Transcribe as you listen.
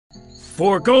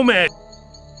For Gomez!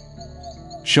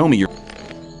 Show me your...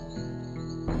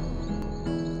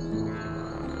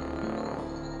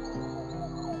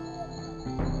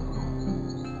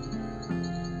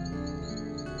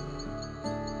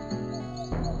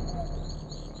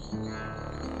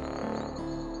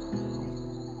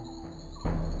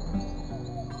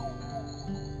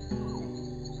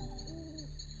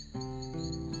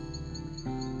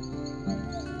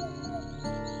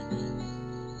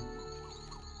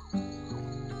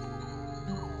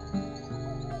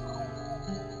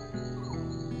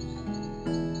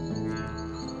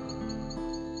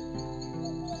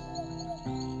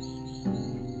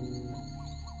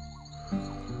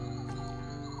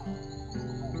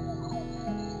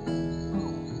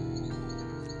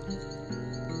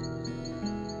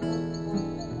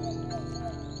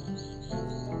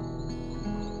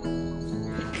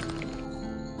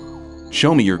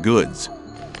 Show me your goods.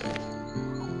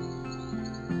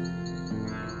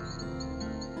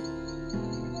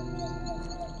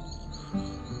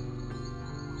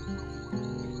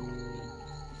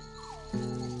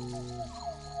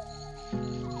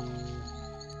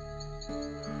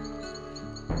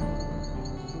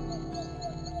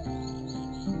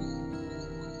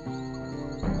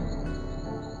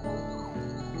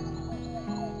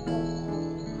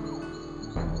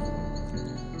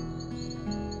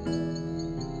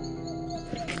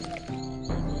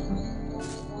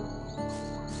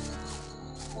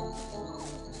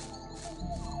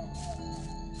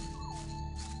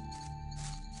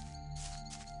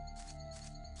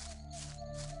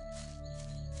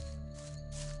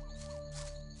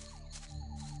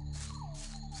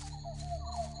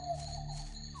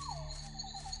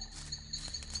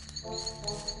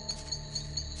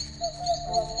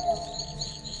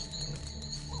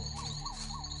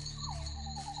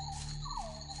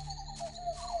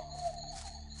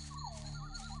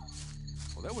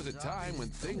 Well, there was a time when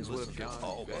things would have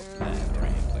gone very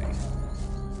differently.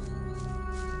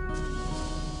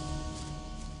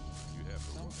 You have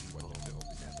to watch what you do.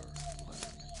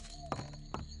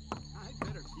 I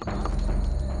better keep time when things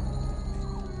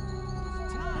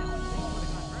would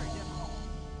have gone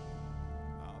very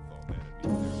different. I thought that'd be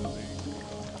their thing.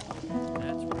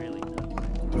 That's really not.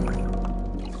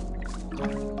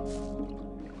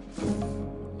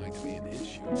 Like to be in his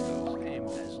shoes, though.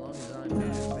 As long as I'm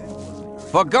there.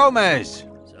 For Gomez!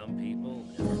 Some people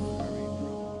never look very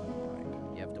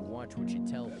approved. You have to watch what you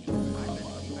tell people.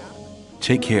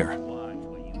 Take care. Watch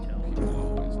what you tell people.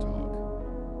 Always talk.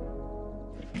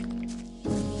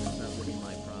 That's not really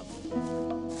my problem.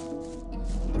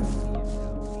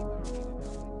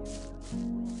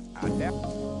 I never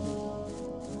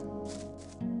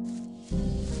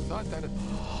thought that it...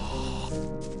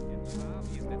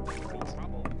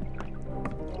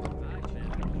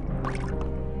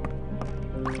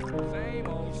 Same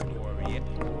old story.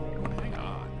 Hang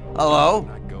on. Hello?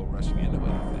 Not go rushing into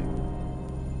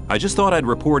anything. I just thought I'd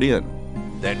report in.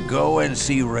 Then go and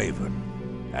see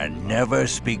Raven. And never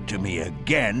speak to me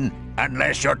again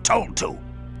unless you're told to.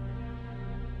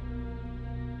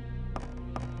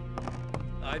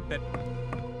 I bet.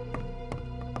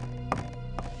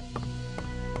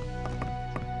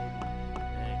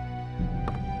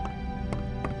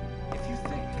 If you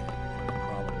think, you're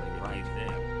probably right.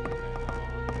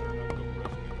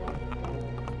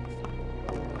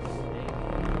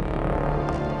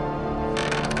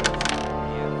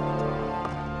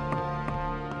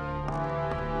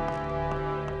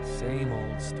 Same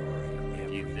old story.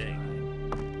 If you think.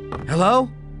 Hello?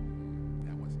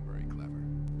 That wasn't very clever.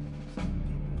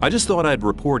 I just thought I'd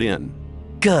report in.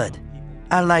 Good.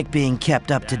 I like being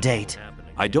kept up to date.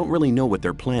 I don't really know what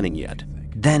they're planning yet.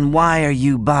 Then why are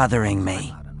you bothering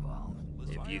me?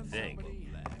 If you think.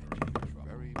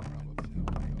 Very probably.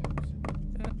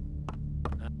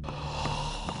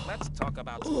 Let's talk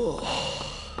about.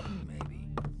 Maybe.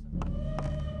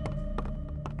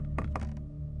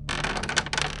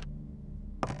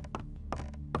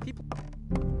 People.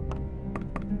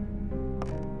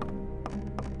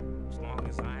 As long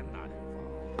as I'm not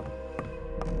involved.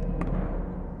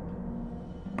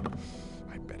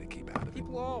 I better keep out of it.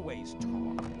 People always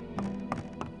talk.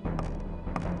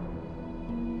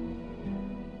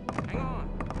 Hang on.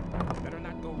 Better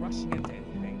not go rushing into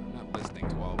anything. I'm not listening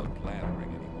to all the blathering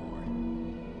anymore.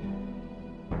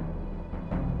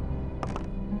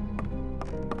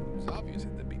 It's obvious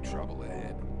that there'd be trouble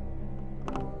ahead.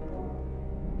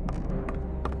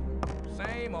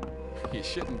 Same old. You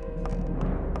shouldn't.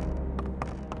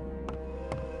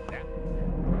 Yeah.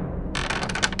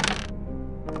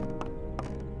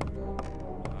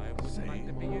 I would like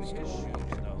to be in his shoes,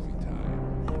 though. Every time.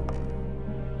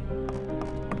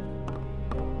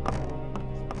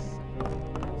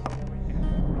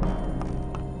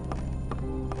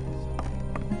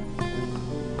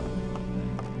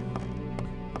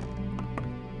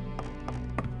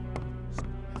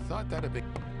 that'd be. You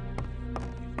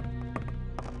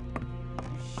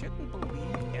shouldn't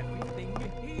believe everything you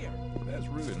hear. That's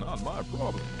really not my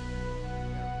problem.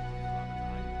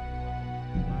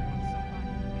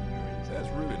 That's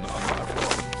really not my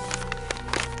problem.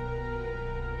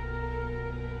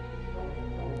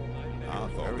 I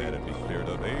thought that'd be cleared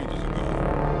up ages ago.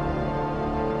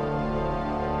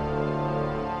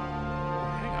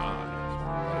 Hang on.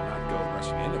 Better not go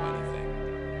rushing into anything.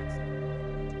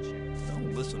 Don't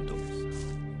listen to him.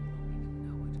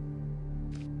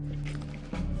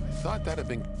 I thought that'd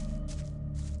been.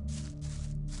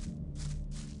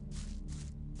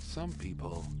 Some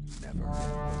people never get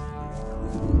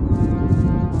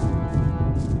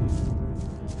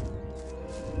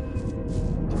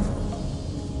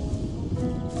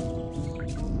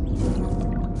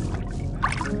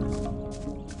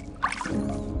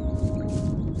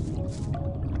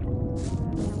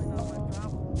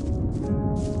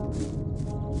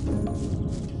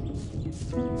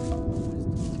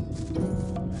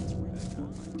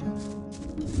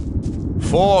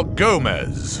For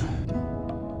Gomez.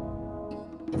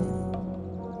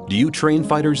 Do you train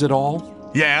fighters at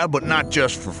all? Yeah, but not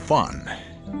just for fun.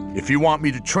 If you want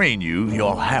me to train you,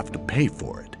 you'll have to pay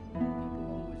for it.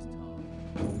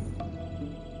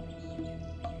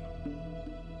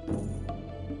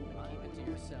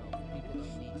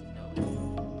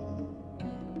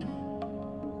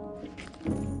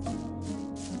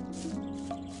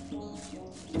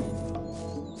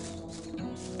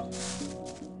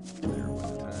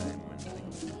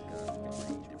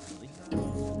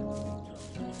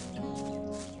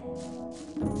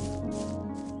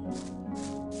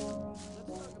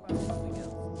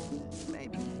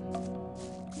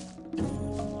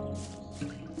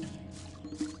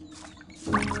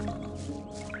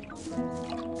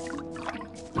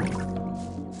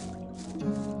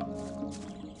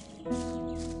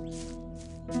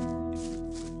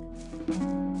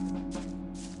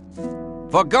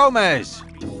 For Gomez!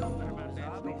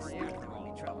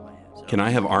 Can I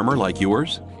have armor like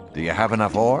yours? Do you have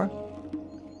enough ore?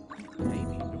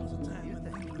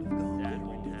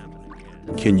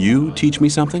 Can you teach me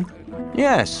something?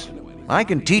 Yes. I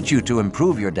can teach you to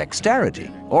improve your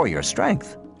dexterity or your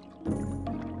strength.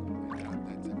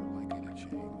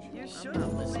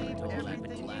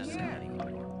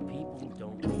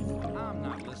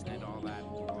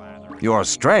 Your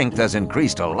strength has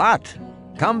increased a lot.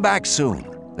 Come back soon.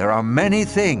 There are many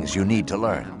things you need to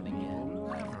learn.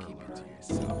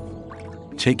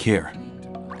 Take care.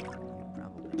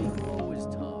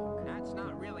 That's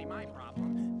not really my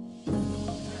problem.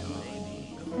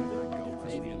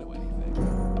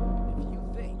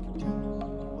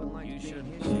 You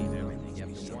shouldn't believe everything. You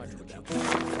have to watch what you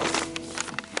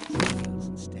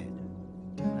instead.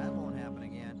 That won't happen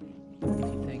again. If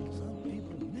you think Some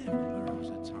people never lose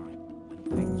a time when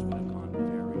things would have gone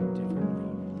very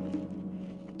differently.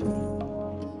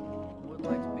 Wood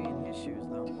likes being in his shoes,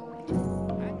 though.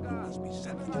 And God,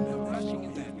 better not go rushing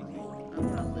into anything. I'm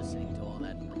not listening to all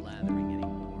that blathering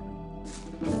anymore.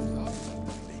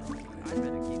 I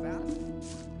better keep out of it.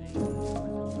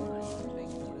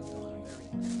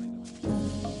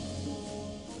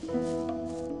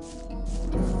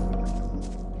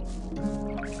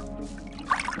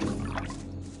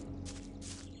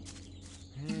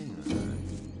 Hang on.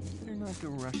 Better not go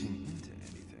rushing into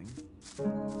anything.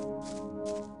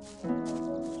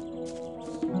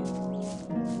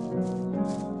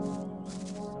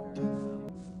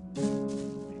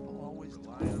 People always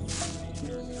rely on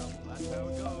procedure. That's how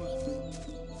it goes.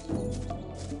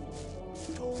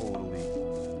 Totally.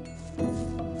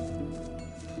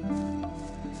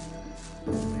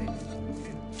 Like to be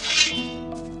an issue.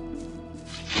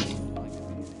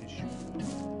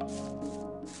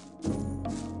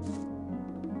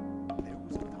 There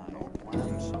was a pile of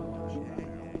plans.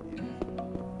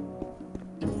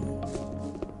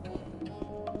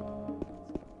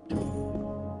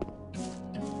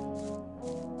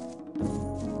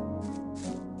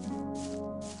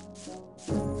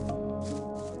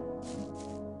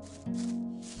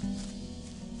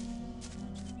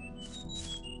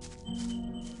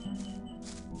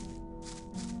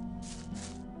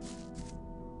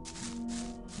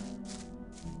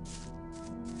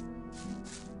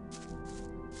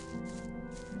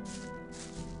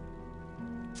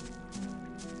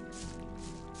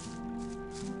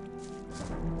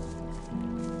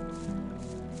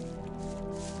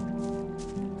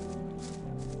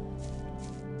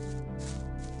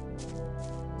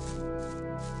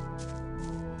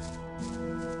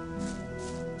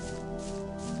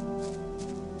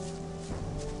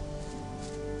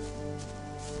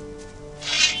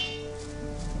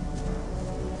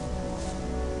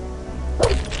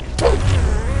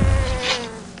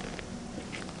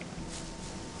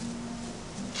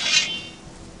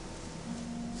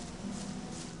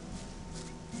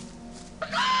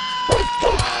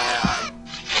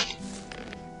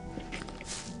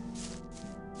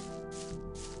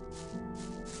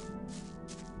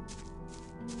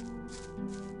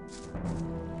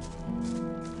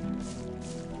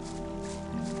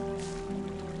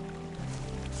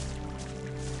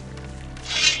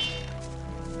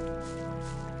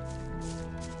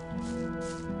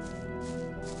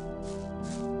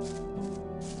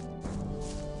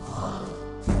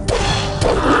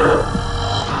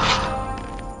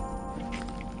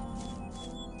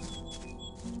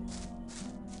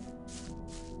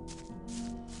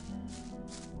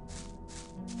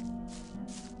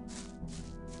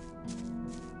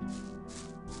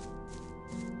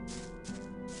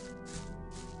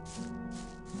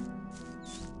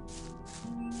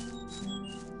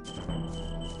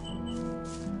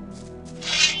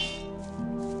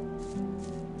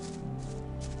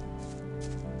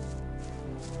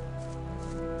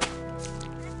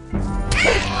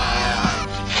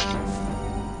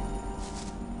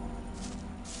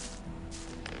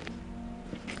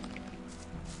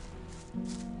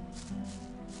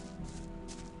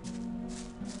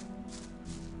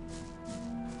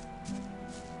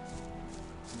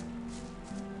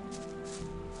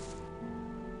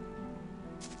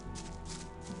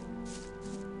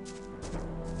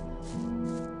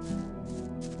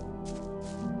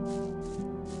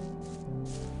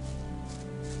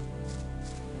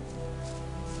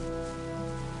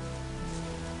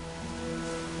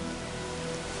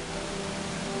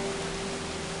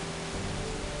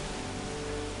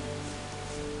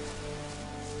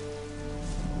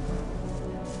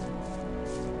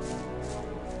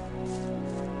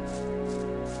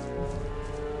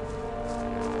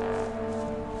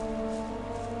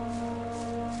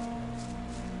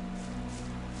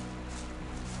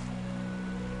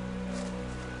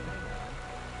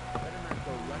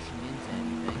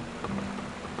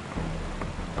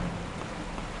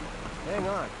 hang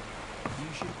on. You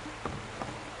should...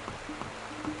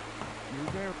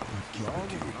 You're there strong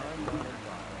and I'm not a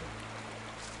guy.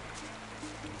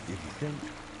 If you think,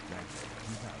 that's it.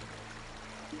 Keep out of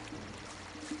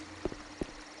it.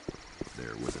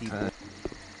 There was a time.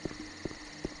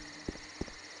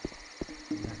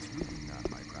 That's really not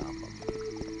my problem.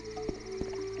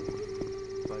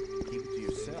 But keep it to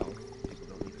yourself. People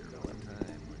don't need to know it.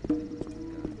 Time when things would have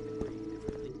gone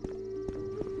very differently.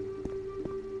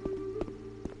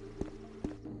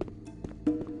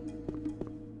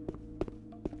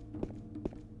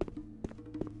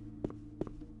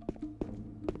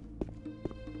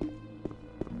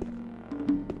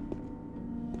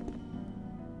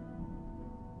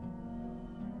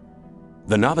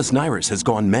 The novice Nyrus has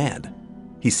gone mad.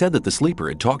 He said that the sleeper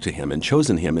had talked to him and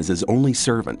chosen him as his only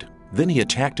servant. Then he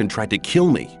attacked and tried to kill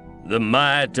me. The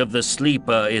might of the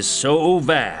sleeper is so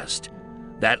vast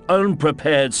that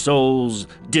unprepared souls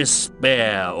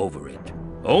despair over it.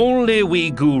 Only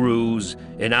we gurus,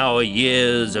 in our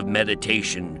years of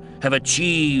meditation, have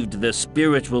achieved the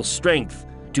spiritual strength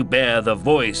to bear the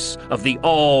voice of the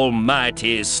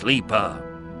almighty sleeper.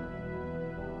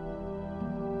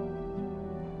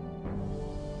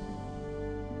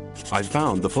 I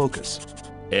found the focus.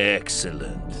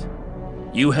 Excellent.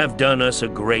 You have done us a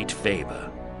great favor.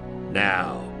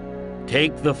 Now,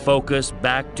 take the focus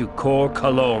back to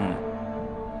COma.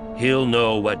 He'll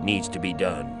know what needs to be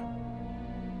done.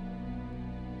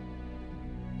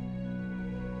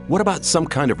 What about some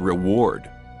kind of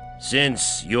reward?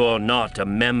 Since you're not a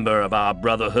member of our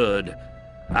brotherhood,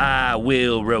 I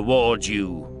will reward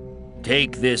you.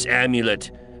 Take this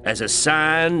amulet as a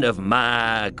sign of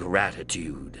my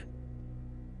gratitude.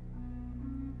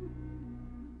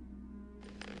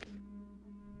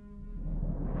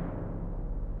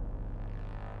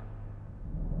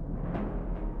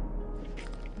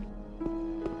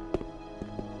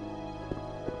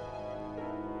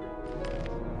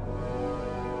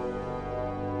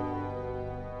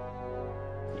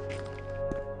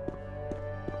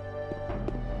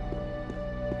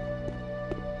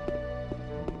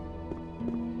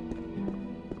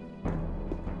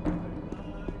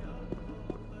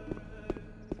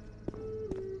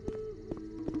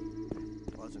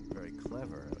 Wasn't very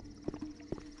clever.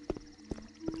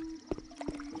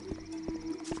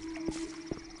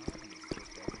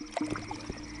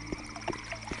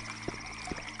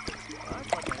 I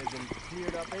thought that had been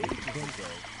cleared up ages ago.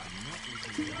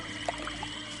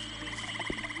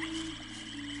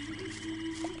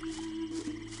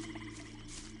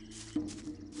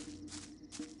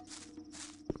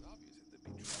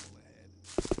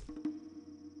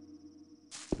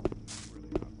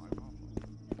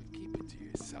 Keep it to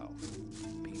yourself.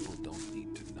 People don't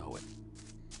need to know it.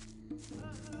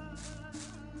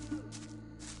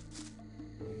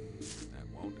 That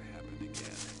won't happen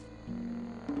again.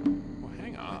 Well,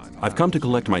 hang on. I've come to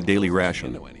collect my daily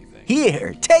ration. Know anything?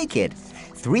 Here, take it.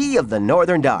 3 of the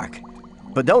Northern Dark.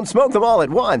 But don't smoke them all at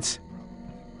once.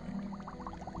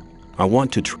 I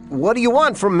want to What do you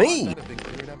want from me? That had been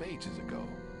cleared up ages ago.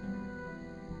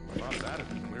 I thought that had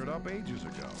been cleared up ages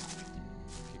ago.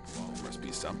 People, there must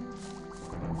be some.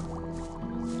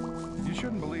 You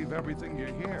shouldn't believe everything you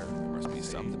hear. There must be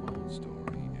something. Old story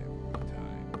every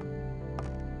time.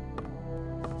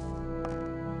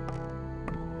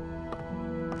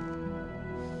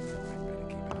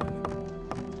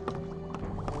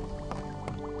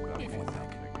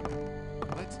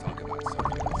 Let's talk about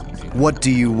something else. What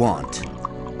do you want?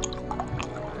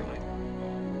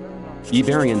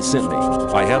 Iberian sent me.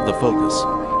 I have the focus.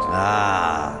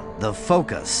 Ah, the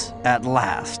focus, at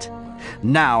last.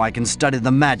 Now I can study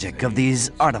the magic of these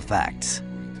artifacts.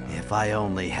 If I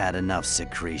only had enough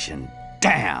secretion.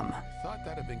 Damn! Thought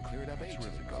that had been cleared up ages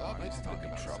ago. Let's talk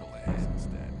about trouble ahead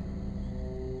instead.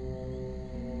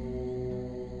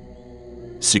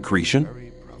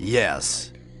 Secretion?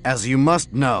 Yes. As you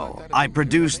must know, I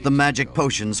produced the magic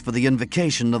potions for the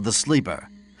invocation of the sleeper.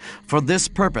 For this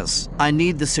purpose, I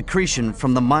need the secretion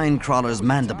from the mind crawler's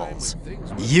mandibles.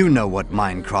 You know what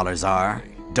mind crawlers are,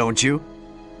 don't you?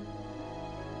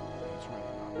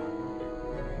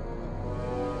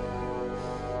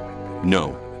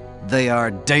 No. They are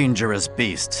dangerous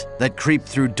beasts that creep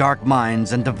through dark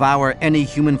mines and devour any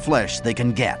human flesh they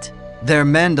can get. Their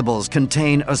mandibles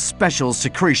contain a special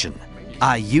secretion.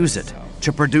 I use it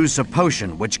to produce a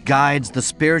potion which guides the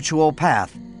spiritual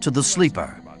path to the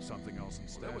sleeper.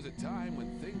 There was a time when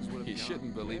things would have You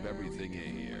shouldn't believe everything you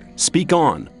hear. Speak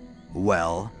on.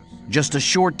 Well, just a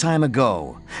short time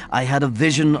ago, I had a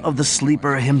vision of the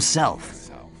sleeper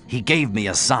himself. He gave me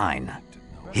a sign.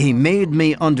 He made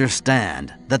me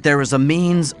understand that there is a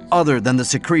means other than the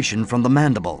secretion from the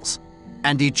mandibles,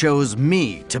 and he chose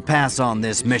me to pass on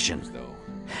this mission.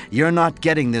 You're not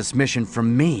getting this mission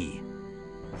from me.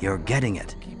 You're getting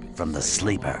it from the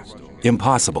sleeper.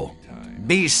 Impossible.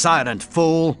 Be silent,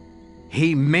 fool!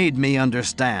 He made me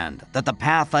understand that the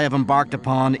path I have embarked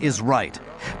upon is right,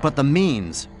 but the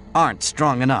means aren't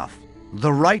strong enough.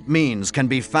 The right means can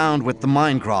be found with the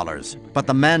mind crawlers, but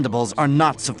the mandibles are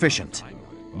not sufficient.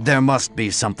 There must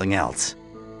be something else.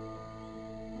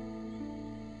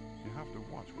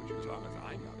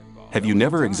 Have you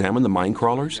never examined the mind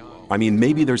crawlers? I mean,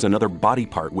 maybe there's another body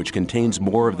part which contains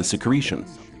more of the secretion.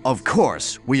 Of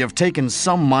course, we have taken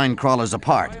some mind crawlers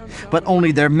apart, but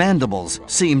only their mandibles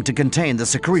seem to contain the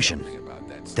secretion.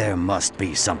 There must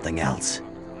be something else.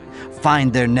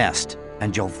 Find their nest,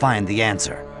 and you'll find the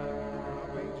answer.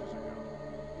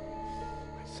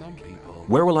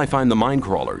 Where will I find the mind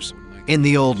crawlers? In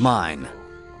the old mine.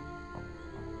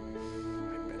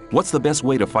 What's the best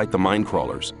way to fight the mind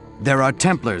crawlers? There are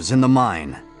Templars in the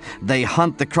mine. They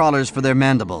hunt the crawlers for their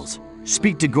mandibles.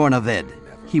 Speak to Gornavid.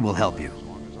 He will help you.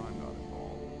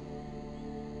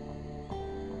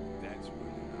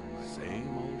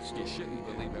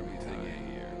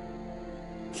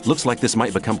 Looks like this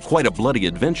might become quite a bloody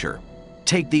adventure.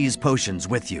 Take these potions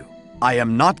with you. I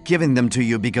am not giving them to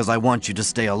you because I want you to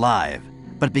stay alive,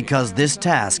 but because this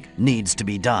task needs to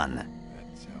be done.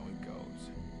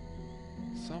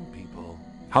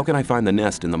 How can I find the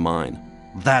nest in the mine?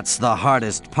 That's the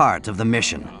hardest part of the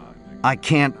mission. I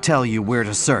can't tell you where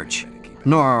to search,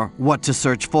 nor what to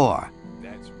search for,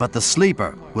 but the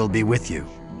sleeper will be with you.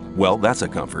 Well, that's a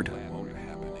comfort.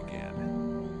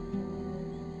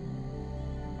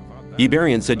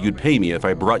 Iberian said you'd pay me if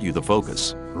I brought you the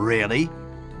focus. Really?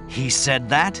 He said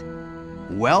that?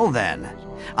 Well then,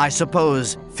 I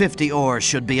suppose 50 ores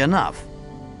should be enough.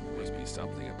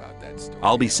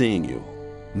 I'll be seeing you.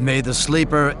 May the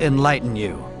sleeper enlighten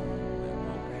you.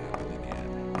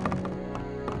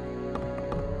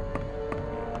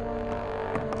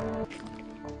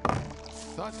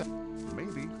 Thought that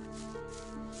maybe.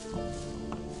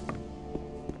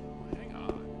 Hang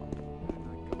on.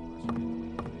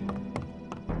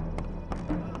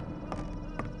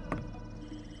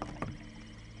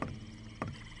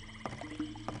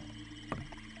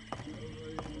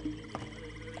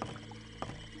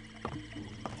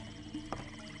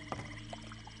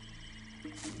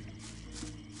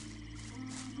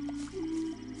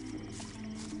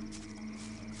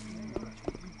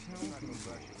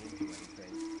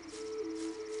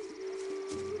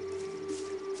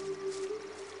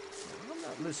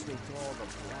 Listening to all the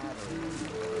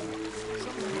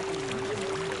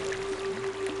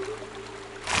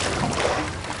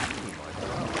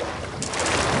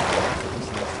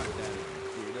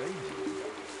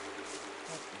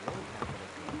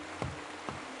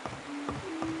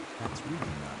That's really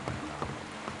not my problem.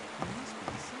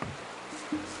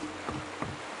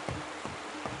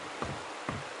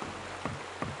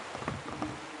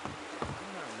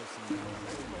 There must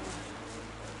be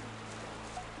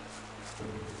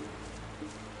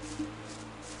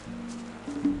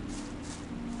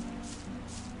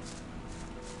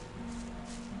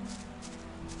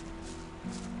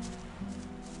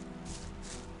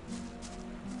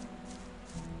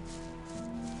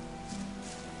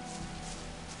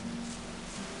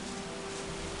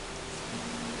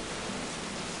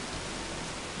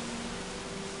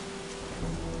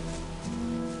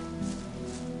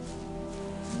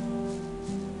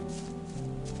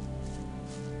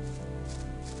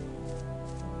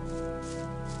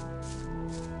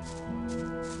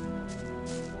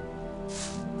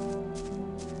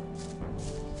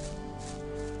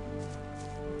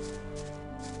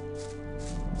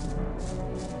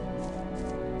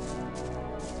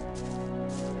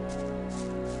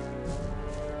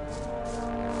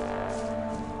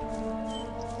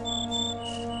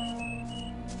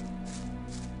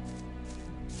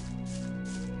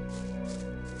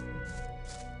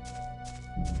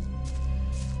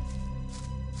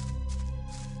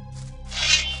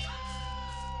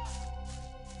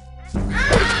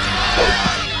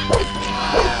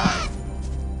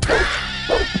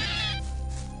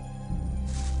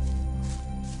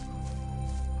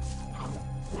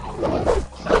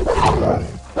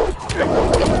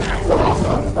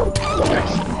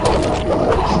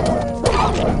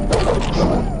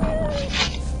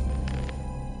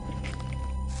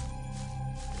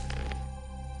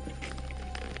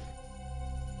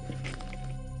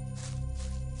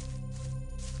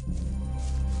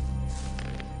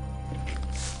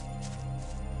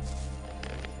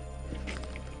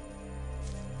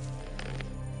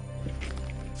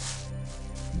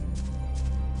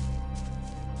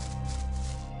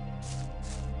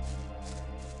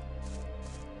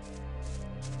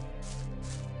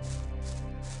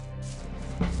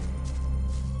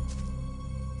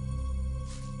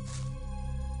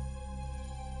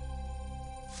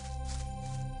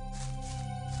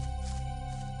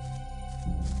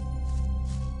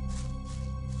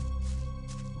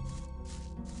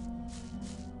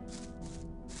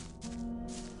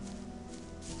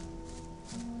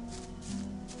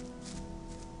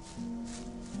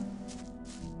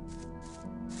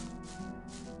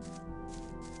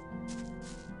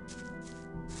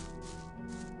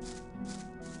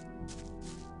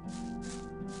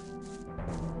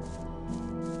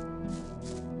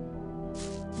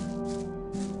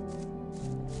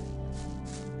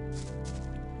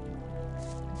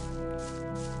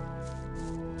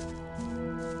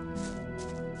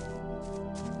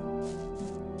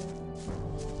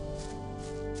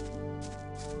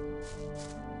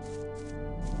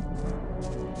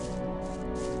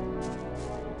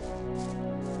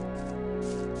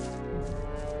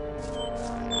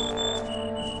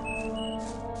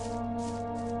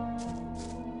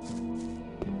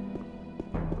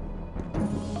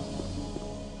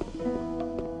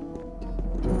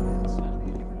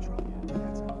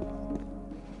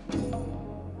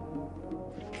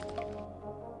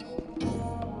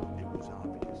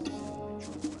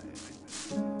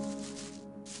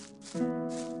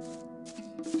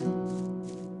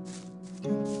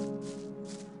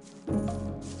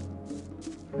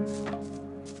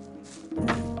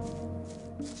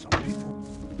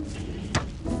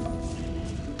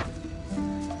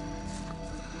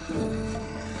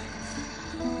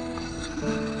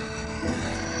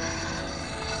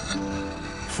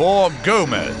For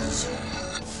Gomez.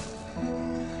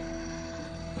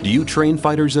 Do you train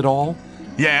fighters at all?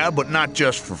 Yeah, but not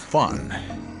just for fun.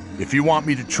 If you want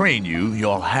me to train you,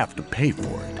 you'll have to pay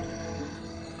for it.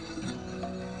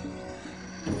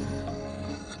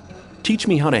 Teach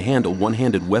me how to handle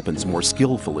one-handed weapons more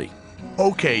skillfully.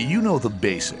 Okay, you know the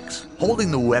basics.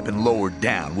 Holding the weapon lower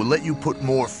down will let you put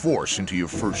more force into your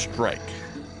first strike.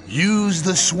 Use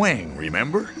the swing,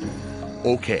 remember?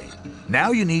 Okay,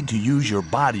 now you need to use your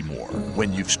body more.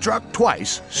 When you've struck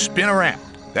twice, spin around.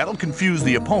 That'll confuse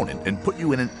the opponent and put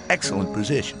you in an excellent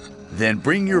position. Then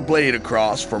bring your blade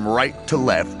across from right to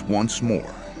left once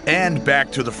more. And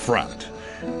back to the front.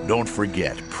 Don't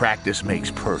forget, practice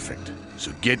makes perfect.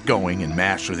 So get going and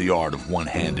master the art of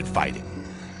one-handed fighting.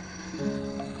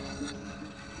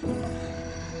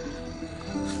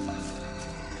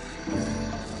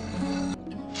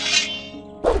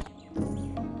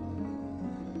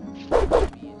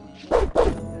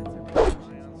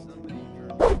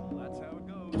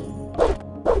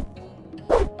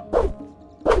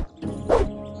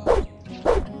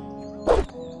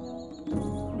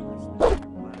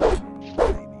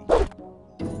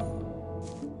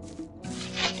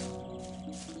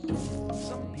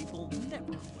 Some people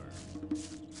never learn.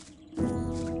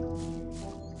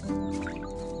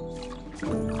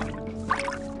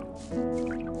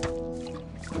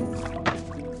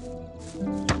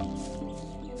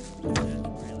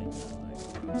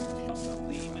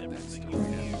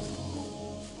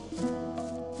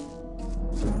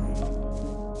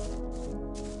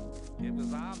 It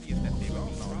was obvious that they were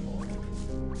in trouble.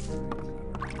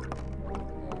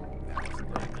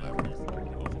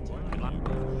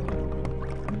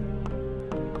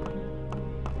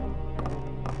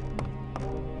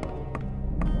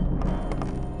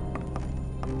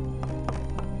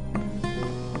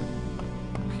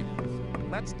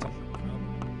 Let's talk.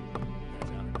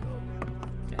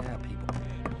 Yeah, people.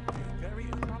 You're very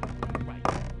probably right.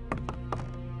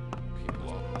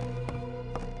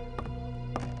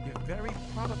 You're very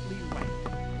probably right.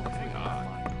 Hang on.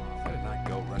 Better not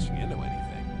go rushing into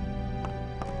anything.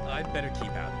 I'd better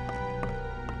keep out.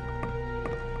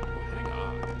 Hang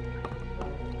on.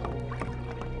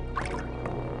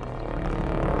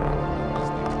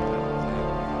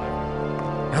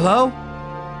 Hello?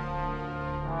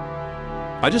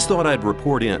 I just thought I'd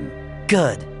report in.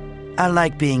 Good. I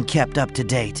like being kept up to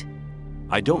date.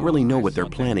 I don't really know what they're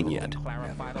planning yet.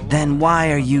 Then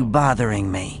why are you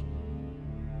bothering me?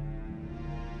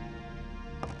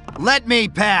 Let me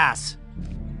pass!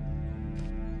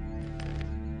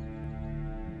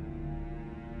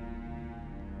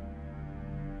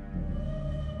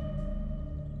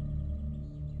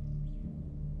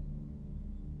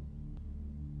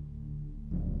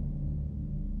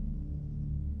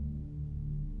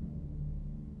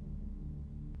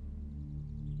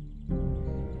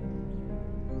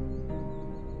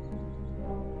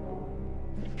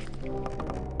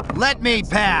 Let me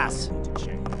pass!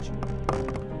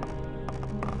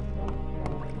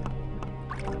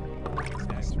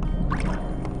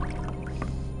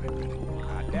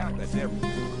 I doubt that's everything.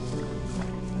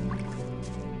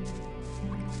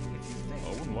 I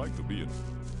wouldn't like to be in.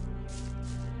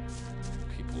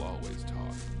 People always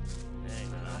talk.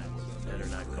 Hang on. Better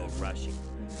not go rushing.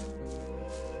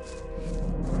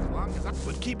 As long as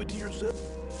but keep it to yourself.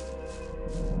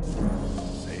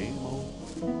 Same old.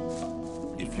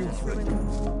 If you're threatened.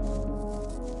 Well,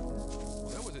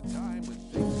 there was a time when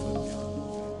things were